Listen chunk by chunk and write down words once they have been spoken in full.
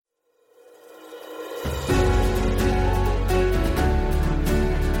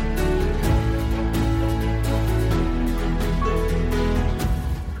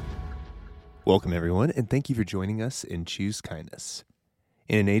Welcome, everyone, and thank you for joining us in Choose Kindness.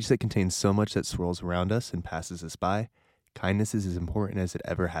 In an age that contains so much that swirls around us and passes us by, kindness is as important as it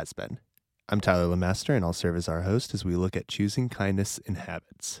ever has been. I'm Tyler Lemaster, and I'll serve as our host as we look at choosing kindness in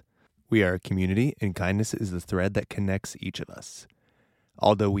habits. We are a community, and kindness is the thread that connects each of us.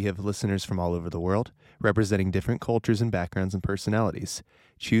 Although we have listeners from all over the world, representing different cultures and backgrounds and personalities,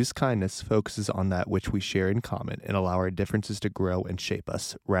 Choose Kindness focuses on that which we share in common and allow our differences to grow and shape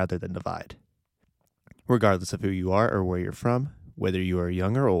us rather than divide. Regardless of who you are or where you're from, whether you are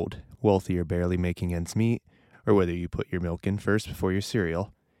young or old, wealthy or barely making ends meet, or whether you put your milk in first before your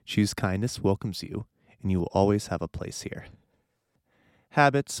cereal, Choose Kindness welcomes you, and you will always have a place here.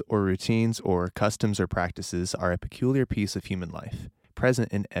 Habits or routines or customs or practices are a peculiar piece of human life,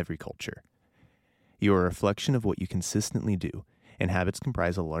 present in every culture. You are a reflection of what you consistently do, and habits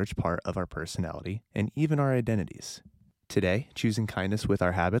comprise a large part of our personality and even our identities. Today, choosing kindness with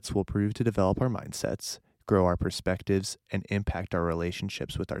our habits will prove to develop our mindsets, grow our perspectives, and impact our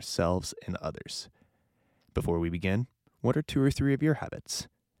relationships with ourselves and others. Before we begin, what are 2 or 3 of your habits?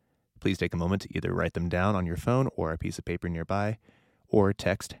 Please take a moment to either write them down on your phone or a piece of paper nearby, or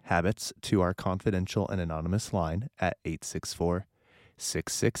text habits to our confidential and anonymous line at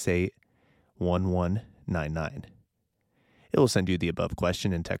 864-668-1199. It will send you the above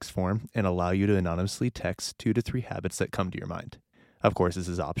question in text form and allow you to anonymously text 2 to 3 habits that come to your mind. Of course, this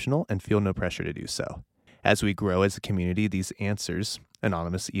is optional and feel no pressure to do so. As we grow as a community, these answers,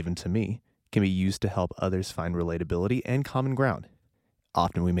 anonymous even to me, can be used to help others find relatability and common ground.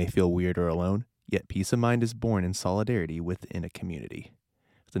 Often we may feel weird or alone, yet peace of mind is born in solidarity within a community.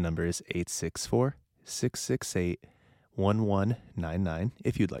 The number is 864-668-1199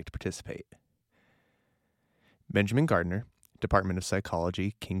 if you'd like to participate. Benjamin Gardner, Department of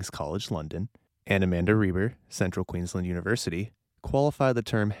Psychology, King's College London, and Amanda Reber, Central Queensland University, qualify the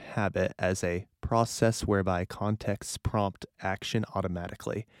term habit as a process whereby contexts prompt action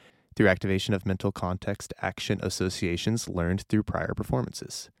automatically through activation of mental context action associations learned through prior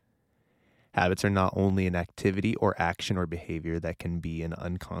performances. Habits are not only an activity or action or behavior that can be an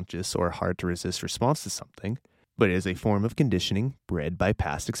unconscious or hard to resist response to something, but it is a form of conditioning bred by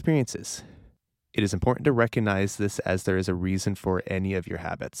past experiences. It is important to recognize this as there is a reason for any of your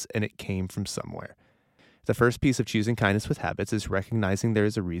habits, and it came from somewhere. The first piece of choosing kindness with habits is recognizing there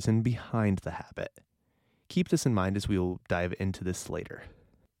is a reason behind the habit. Keep this in mind as we will dive into this later.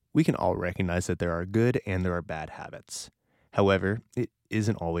 We can all recognize that there are good and there are bad habits. However, it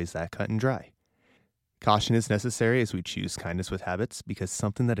isn't always that cut and dry. Caution is necessary as we choose kindness with habits because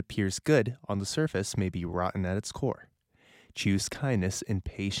something that appears good on the surface may be rotten at its core. Choose kindness in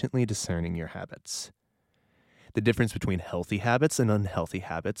patiently discerning your habits. The difference between healthy habits and unhealthy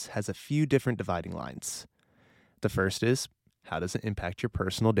habits has a few different dividing lines. The first is, how does it impact your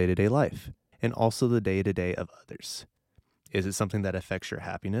personal day-to-day life, and also the day-to-day of others? Is it something that affects your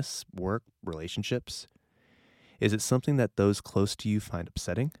happiness, work, relationships? Is it something that those close to you find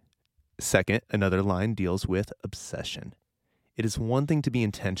upsetting? Second, another line deals with obsession. It is one thing to be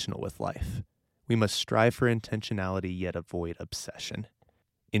intentional with life. We must strive for intentionality yet avoid obsession.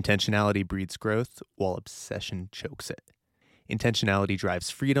 Intentionality breeds growth, while obsession chokes it. Intentionality drives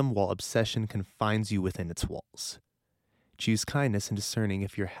freedom, while obsession confines you within its walls. Choose kindness in discerning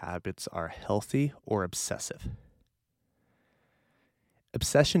if your habits are healthy or obsessive.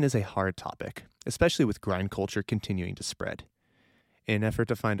 Obsession is a hard topic, especially with grind culture continuing to spread. In an effort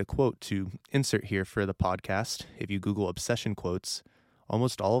to find a quote to insert here for the podcast, if you Google obsession quotes,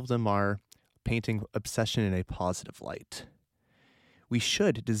 almost all of them are painting obsession in a positive light. We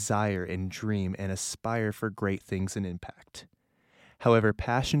should desire and dream and aspire for great things and impact. However,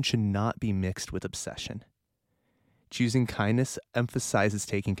 passion should not be mixed with obsession. Choosing kindness emphasizes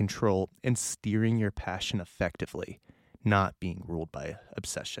taking control and steering your passion effectively, not being ruled by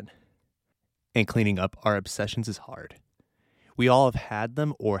obsession. And cleaning up our obsessions is hard. We all have had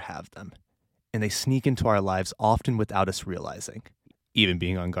them or have them, and they sneak into our lives often without us realizing. Even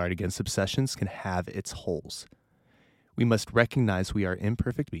being on guard against obsessions can have its holes. We must recognize we are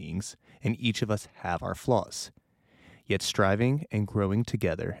imperfect beings, and each of us have our flaws. Yet striving and growing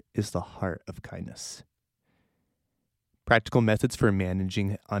together is the heart of kindness. Practical methods for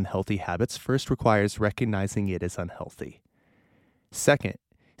managing unhealthy habits first requires recognizing it as unhealthy. Second,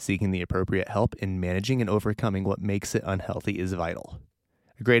 seeking the appropriate help in managing and overcoming what makes it unhealthy is vital.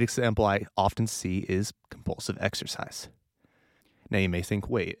 A great example I often see is compulsive exercise. Now you may think,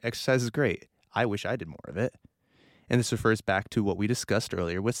 wait, exercise is great. I wish I did more of it. And this refers back to what we discussed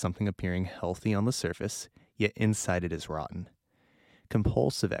earlier with something appearing healthy on the surface, yet inside it is rotten.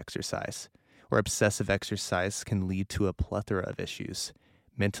 Compulsive exercise or obsessive exercise can lead to a plethora of issues,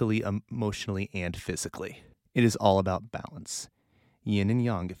 mentally, emotionally, and physically. It is all about balance, yin and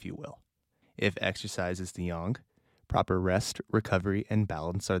yang, if you will. If exercise is the yang, proper rest, recovery, and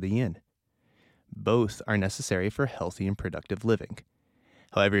balance are the yin. Both are necessary for healthy and productive living.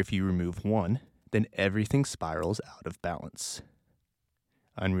 However, if you remove one, then everything spirals out of balance.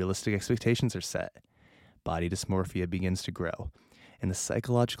 Unrealistic expectations are set, body dysmorphia begins to grow, and the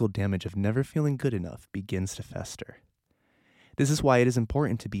psychological damage of never feeling good enough begins to fester. This is why it is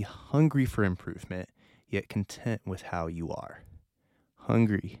important to be hungry for improvement, yet content with how you are.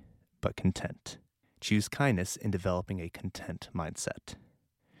 Hungry, but content. Choose kindness in developing a content mindset.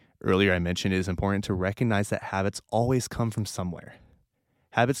 Earlier I mentioned it is important to recognize that habits always come from somewhere.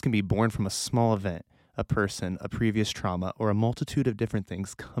 Habits can be born from a small event, a person, a previous trauma, or a multitude of different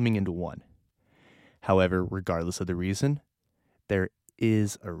things coming into one. However, regardless of the reason, there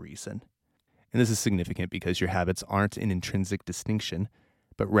is a reason. And this is significant because your habits aren't an intrinsic distinction,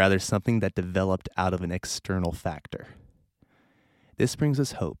 but rather something that developed out of an external factor. This brings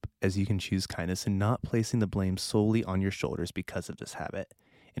us hope, as you can choose kindness and not placing the blame solely on your shoulders because of this habit.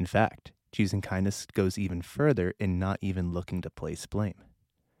 In fact, choosing kindness goes even further in not even looking to place blame.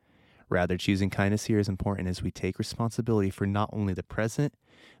 Rather, choosing kindness here is important as we take responsibility for not only the present,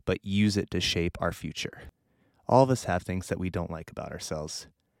 but use it to shape our future. All of us have things that we don't like about ourselves.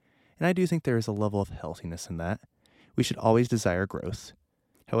 And I do think there is a level of healthiness in that. We should always desire growth.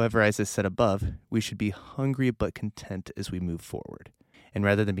 However, as I said above, we should be hungry but content as we move forward. And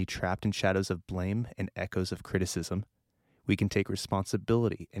rather than be trapped in shadows of blame and echoes of criticism, we can take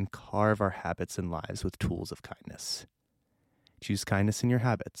responsibility and carve our habits and lives with tools of kindness. Choose kindness in your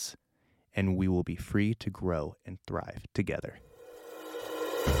habits, and we will be free to grow and thrive together.